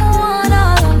 I want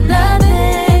all or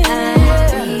nothing. I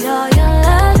need all your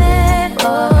loving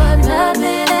or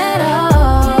nothing at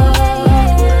all.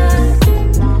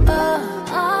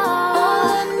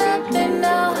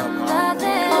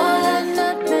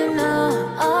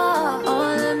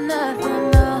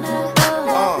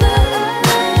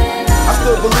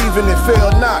 believing it,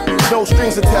 fail not. No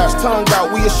strings attached, tongue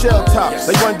out, we a shell top.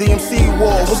 They run DMC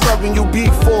wars, what's loving you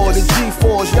B4, the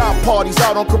G4s, yacht parties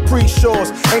out on Capri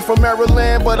Shores. Ain't from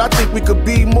Maryland, but I think we could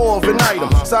be more of an item.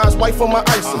 Size white for my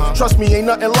icing, trust me, ain't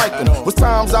nothing like them. Was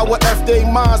times I would F they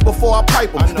minds before I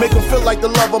pipe them. Make them feel like the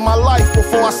love of my life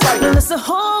before I sight them. It's a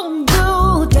whole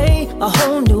new day, a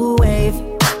whole new wave.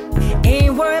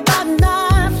 Ain't worried about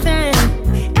nothing.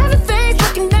 Everything's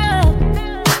looking up,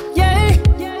 yeah.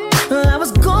 I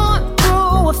was going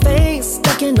through a phase,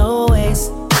 stuck in always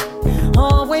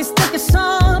thinking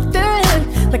something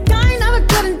like I ain't never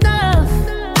good enough.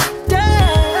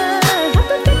 Yeah, I've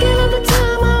been thinking of the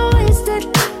time I wasted.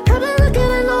 I've been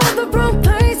looking in all the wrong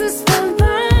places for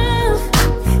love.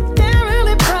 That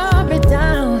really brought me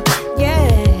down.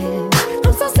 Yeah,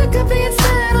 I'm so sick of being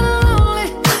sad and lonely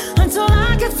until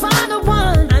I can find the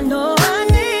one I know I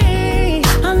need.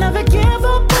 I'll never give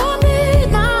up on me,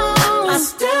 no. I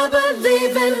still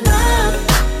believe in love.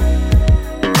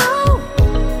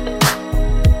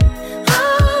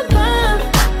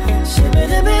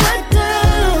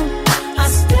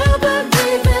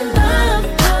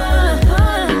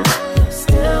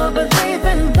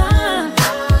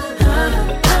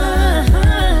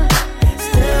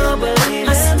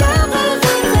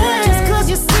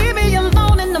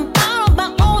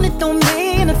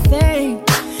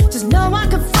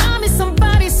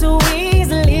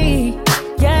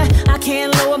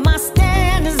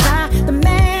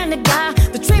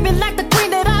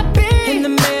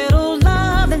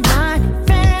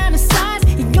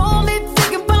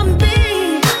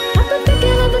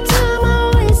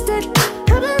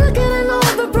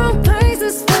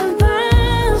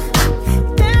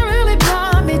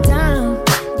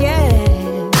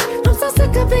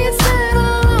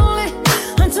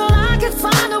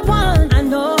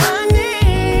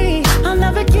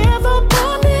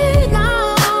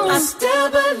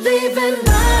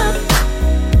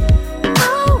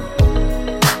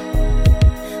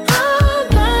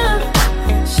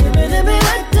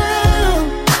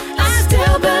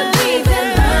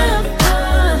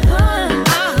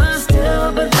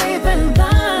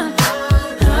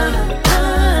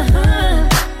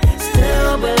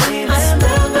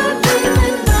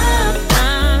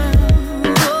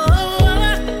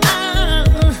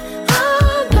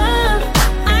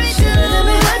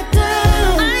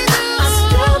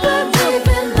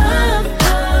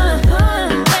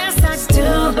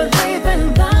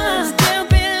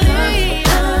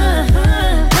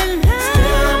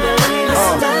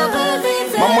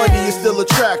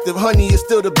 Honey is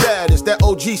still the baddest, that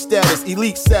OG status,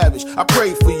 elite savage. I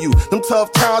prayed for you, them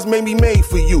tough times made me made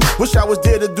for you. Wish I was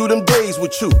there to do them days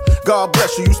with you. God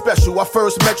bless you, you special. I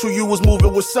first met you was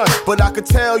moving with sun, but I could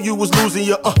tell you was losing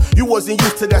your you wasn't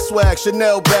used to that swag.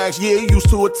 Chanel bags, yeah, you used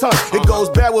to a ton. It goes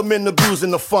bad with men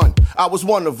abusing the fun. I was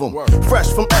one of them,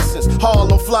 fresh from Essence,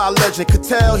 Harlem fly legend. Could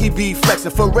tell he be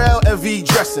flexing, Pharrell LV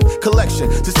dressing, collection.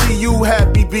 To see you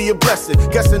happy be a blessing.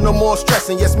 Guessing no more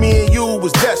stressing, yes, me and you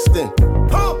was destined.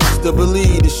 Still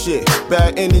believe the shit.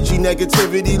 Bad energy,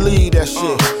 negativity, lead that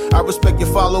shit. I respect your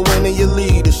following and your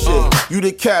leadership. You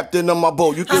the captain of my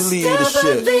boat, you can lead the shit. I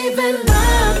still believe in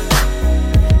love.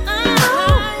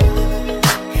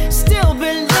 Still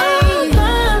believe.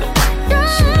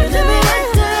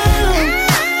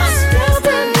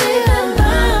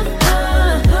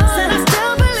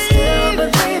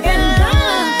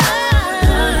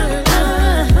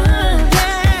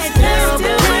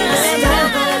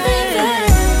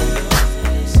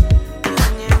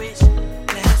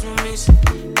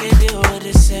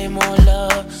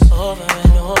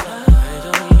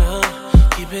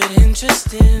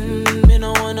 Been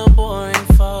on a boring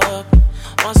fuck.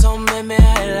 Want some make me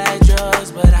high like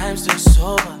drugs, but I'm still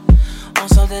sober. Want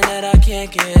something that I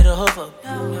can't get over.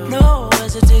 No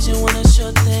hesitation when it's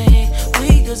your thing.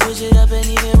 We could switch it up and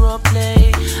even role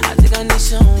play. I think I need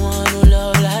someone who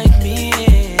love like me.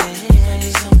 I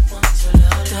need someone to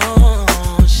love.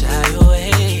 Don't shy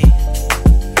away.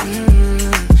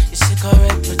 It's a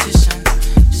correct petition.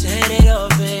 Set it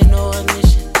off, ain't no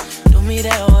admission. Do me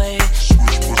that way.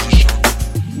 Switch position.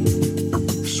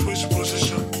 Switch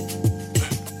position.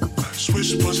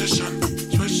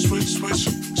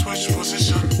 Switch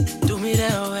position. Do me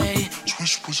that way.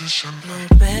 Switch position. No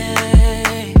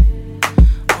babe.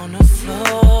 On the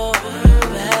floor.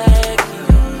 Back in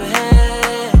your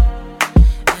bed.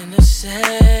 And the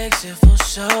sex, it feels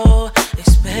so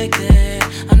expected.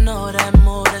 I know that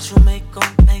move that you make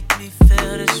gon' make me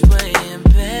feel this way. And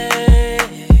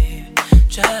babe,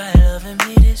 try loving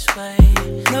me this way.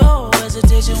 No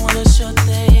hesitation when it's your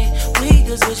thing. We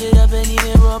could switch it up and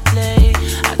even role play.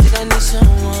 I think I need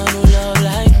someone who love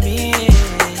like me. I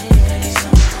need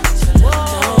someone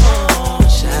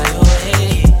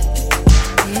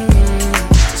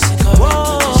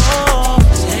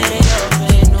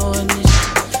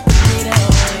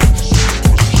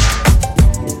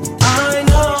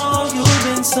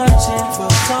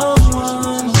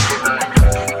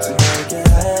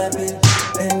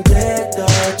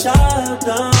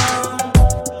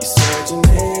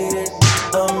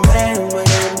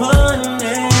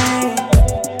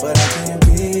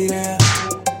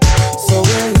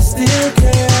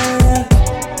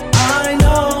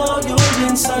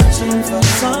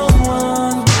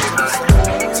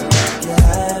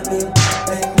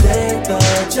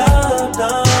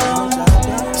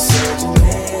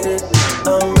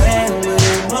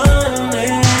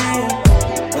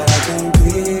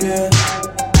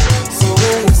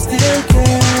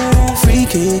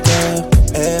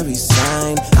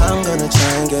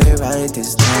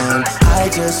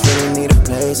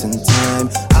wasting time.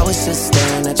 I was just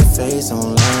staring at your face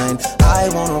online. I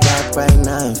wanna rock right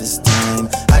now if it's time.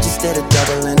 I just did a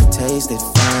double and it tasted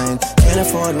fine. Can't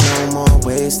afford no more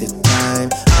wasted time.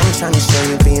 I'm trying to show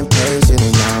you being patient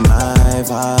and not my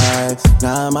vibe,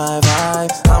 not my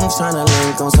vibe. I'm trying to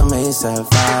link on some ASAP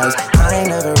vibes. I ain't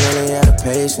never really had a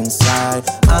patient side.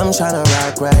 I'm trying to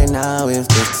rock right now if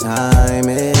the time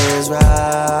is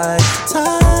right.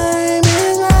 Time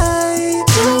is right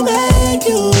to make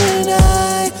you and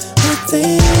I the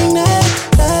thing that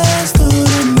lasts through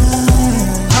the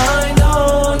night. I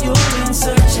know you've been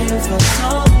searching for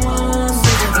someone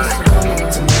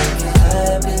to make it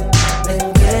happen and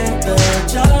get the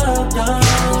job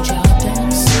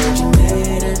done. Said you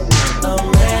needed a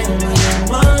man with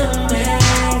money,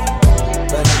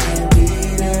 but I can't be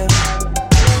there.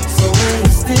 So will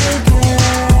you still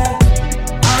care?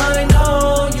 I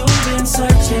know you've been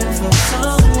searching for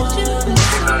someone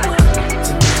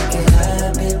to make it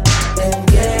happen and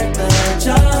get the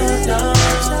job done.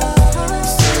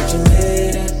 Said you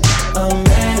needed a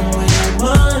man with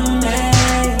money,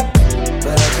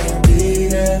 but I can't be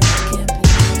there.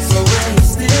 So will you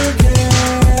still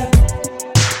care?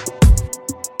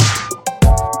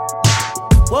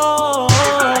 Whoa,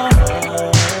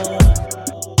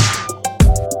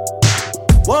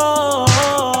 whoa,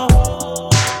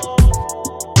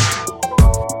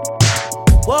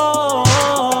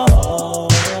 whoa.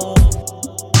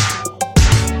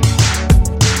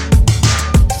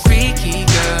 Freaky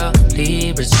girl,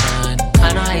 Libra sign.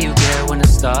 I know how you get when the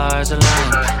stars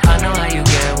align. I know how you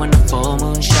get when the full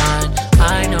moon shine.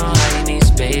 I know how you need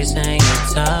space and your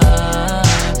time.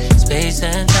 Space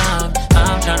and time.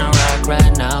 I'm tryna rock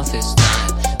right now this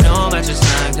time. No mattress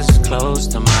time cause it's close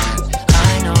to mine.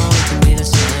 I know we can be the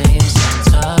same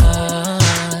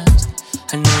sometimes.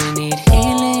 I know you need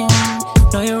healing.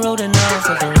 Know you're old enough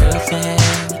for the real thing.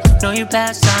 Know you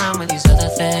past time with these other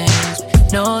things.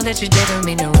 Know that you didn't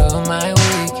mean to ruin my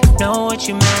week. Know what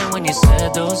you meant when you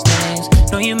said those things.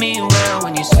 Know you mean well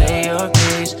when you say your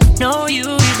piece. Know you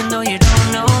even though you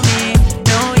don't know me.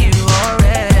 Know you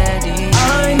already.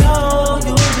 I know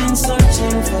you've been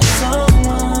searching for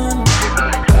someone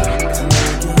to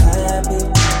make you happy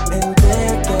and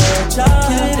get the job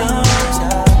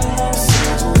done.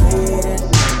 Said you needed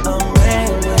a man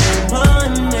with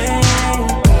money,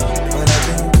 but I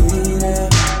can't be there.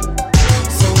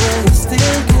 So will you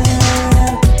still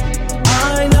care?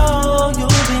 I know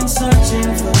you've been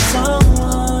searching for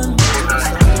someone to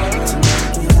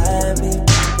make you happy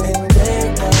and get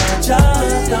the job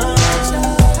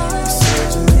done. Said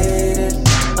you needed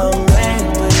a man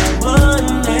with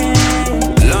money,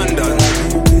 London.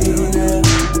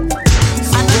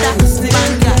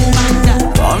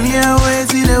 Come here, wait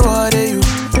till the water you.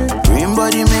 Green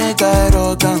body make I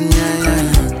rock am, yeah,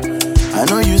 yeah. I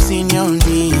know you senior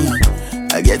me.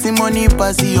 I get the money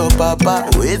pass your papa.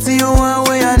 Wait till you want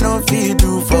way I know feel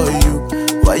do for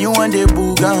you. Why you want the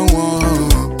boogan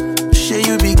one? Share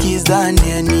you be kiss than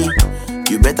any.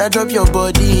 You better drop your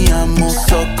body and move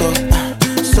sucker.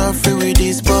 Suffer with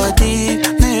this body.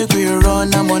 Make we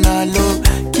run, I'm on a low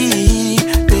key.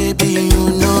 Baby, you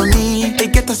know me. They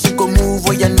get us to go move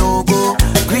where you no go.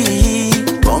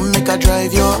 Green, come make a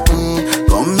drive your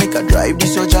come make a drive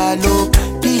this your jalo.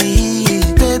 Please,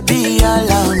 baby,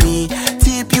 allow me.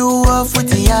 Tip you off with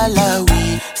the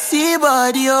alawi. See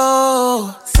body,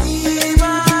 oh. See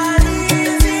body,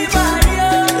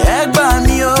 oh. Egg by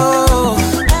me, oh.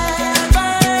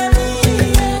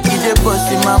 Ide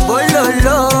post in my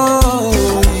bololo.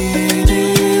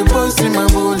 Ide post in my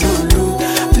bololo.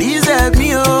 Please help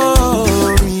me,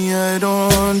 oh. Me, I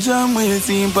don't jam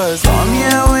waiting, but come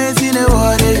here, waiting the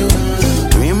water, you.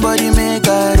 Green body make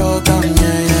a rock,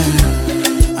 yeah,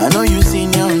 yeah. I know you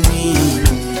senior me.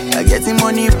 I get the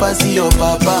money pass your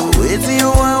papa. Wait till you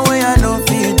want way I know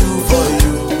feel do for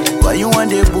you. Why you want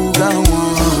the boogan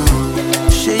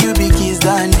one? Share you be kiss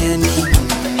than any.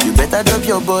 You better drop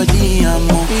your body and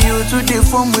move. You to the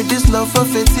form with this love for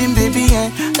 15, baby,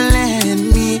 and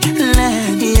lend me,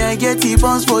 lend me. I get the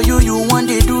bounce for you, you want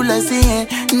they do like say,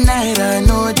 night I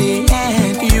know the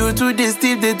end. You to the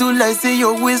steep, they do like say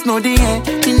your waist know the end.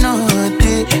 You know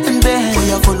the end. Oh,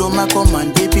 you follow my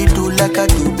command, baby, do like I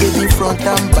do, baby, front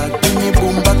and back. Give me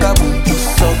boom, back a boom,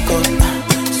 sucker.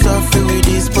 Suffer with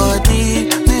this body,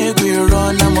 make we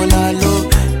run, I'm on a low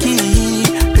key.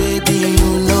 Baby, you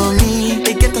know me.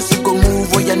 They get us to go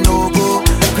move where you no go.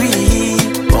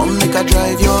 Green, come make a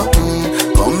drive your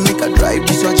come make a drive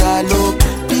this your jalo.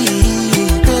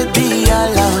 Please, baby,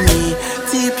 allow me.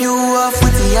 Tip you off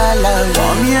with the alawi.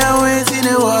 Come here, wait in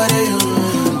the water, you.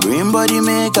 Green body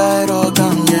make a rock,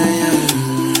 yeah,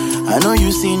 yeah. I know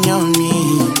you senior me.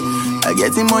 I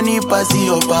getting money pass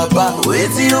your papa. Wait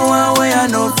till you want where I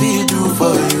no feel do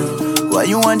for you. Why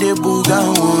you want the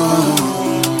boogan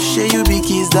one? Share you be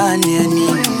kiss down near me.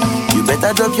 You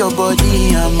better drop your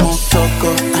body and move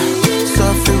sucker.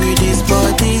 Suffer with this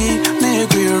body,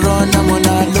 make we run, I'm on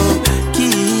a low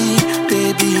key.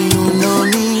 Baby, you know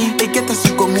me. They get us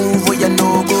to go move where you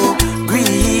no go.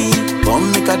 Green, come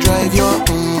make a drive your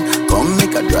come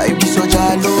make a drive this so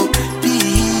jalo.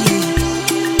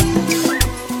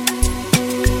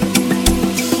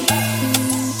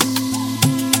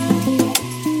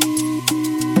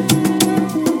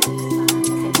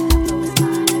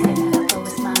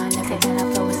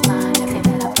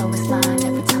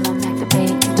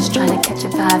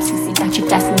 See that you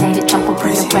fascinated, jump up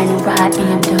in a brand new ride.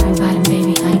 BMW riding,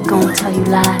 baby, I ain't gonna tell you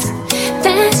lies.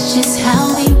 That's just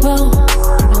how we roll.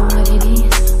 You know what it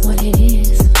is, what it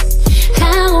is.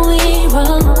 How we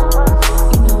roll.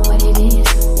 You know what it is,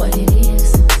 what it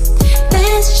is.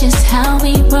 That's just how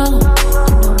we roll.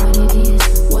 You know what it is,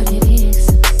 what it is.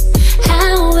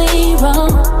 How we roll.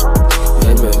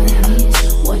 You know what it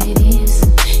is, what it is.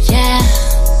 Yeah.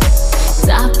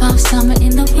 Top off summer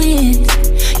in the wind.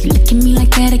 You look at me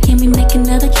like that, can we make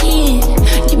another kid?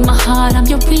 You're my heart, I'm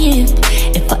your rib.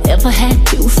 If I ever had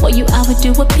to for you, I would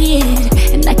do a bid.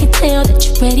 And I can tell that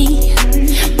you're ready.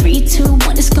 3, 2,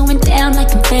 1, it's going down like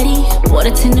confetti.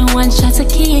 Water 10 to 1 shots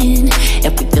again.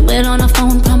 If we feel it on our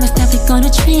phone, promise that we're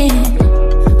gonna trend.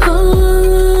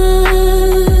 Ooh,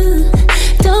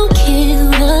 don't kill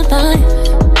the vibe.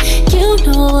 You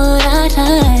know what I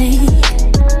like,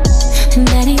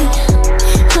 Daddy.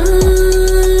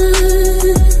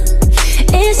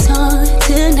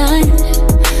 Tonight,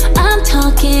 I'm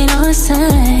talking on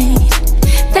sight.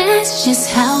 That's just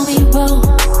how we roll.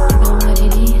 You know what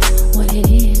it is, what it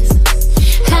is.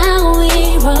 How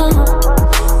we roll.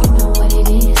 You know what it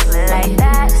is, like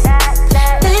that.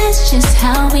 That's just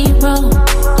how we roll.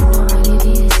 You know what it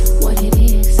is, what it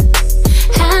is.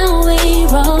 How we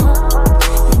roll.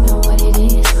 You know what it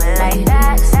is, like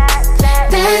that.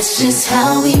 That's just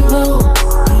how we roll.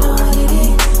 You know what it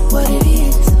is, what it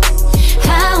is.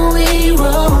 How we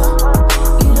roll,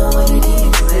 you know what it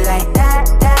is, like that.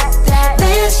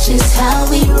 That's just how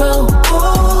we roll.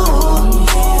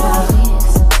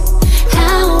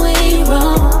 How we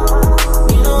roll,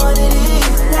 you know what it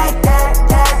is, like that.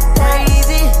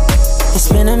 Crazy. It's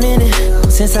been a minute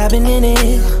since I've been in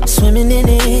it, swimming in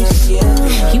it.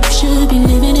 You should be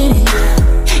living in it.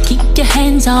 Keep your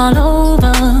hands all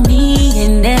over me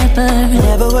and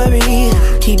never worry.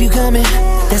 Keep you coming.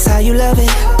 That's how you love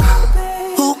it.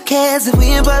 Who cares if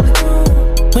we in public?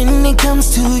 When it comes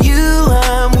to you,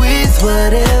 I'm with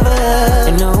whatever.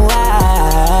 And no, I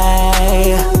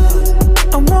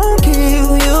won't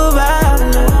kill your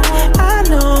vibe. I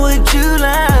know what you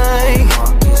like.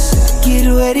 Get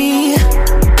ready.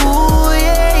 Ooh,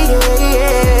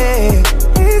 yeah.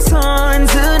 It's on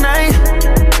tonight.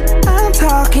 I'm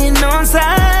talking on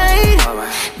sight.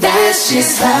 That's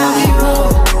just how we roll.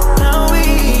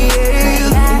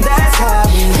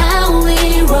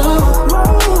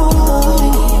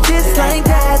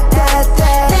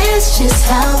 Just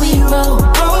how we roll.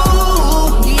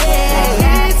 Oh, yeah.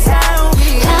 That's how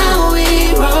we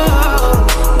roll.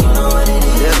 You know what it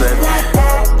is. Yeah, baby.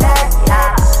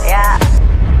 Yeah.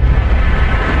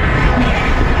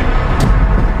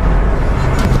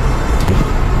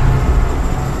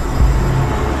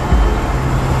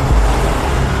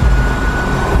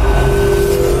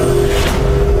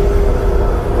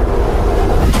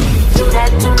 Do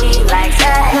that to me like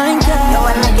that. No, I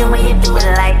like it when you do it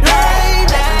like that.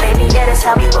 That's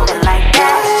how we do it like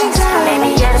that.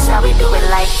 Baby, yeah, that's how we do it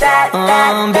like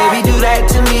that. Baby, do that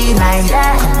to me like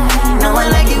that. No, I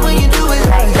like it when you do it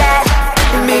like that.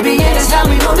 Baby, yeah, that's how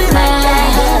we do it like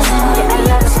that.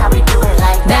 Yeah, that's how we do it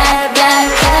like that.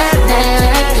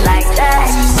 Like that.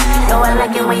 No, I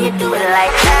like it when you do it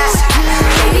like that.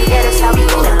 Baby, yeah, that's how we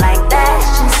do it like that.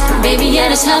 Baby, yeah,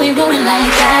 that's how we roll it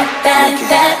like that.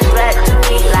 Do that to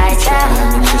me like that.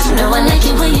 No, I like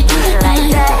it when you do it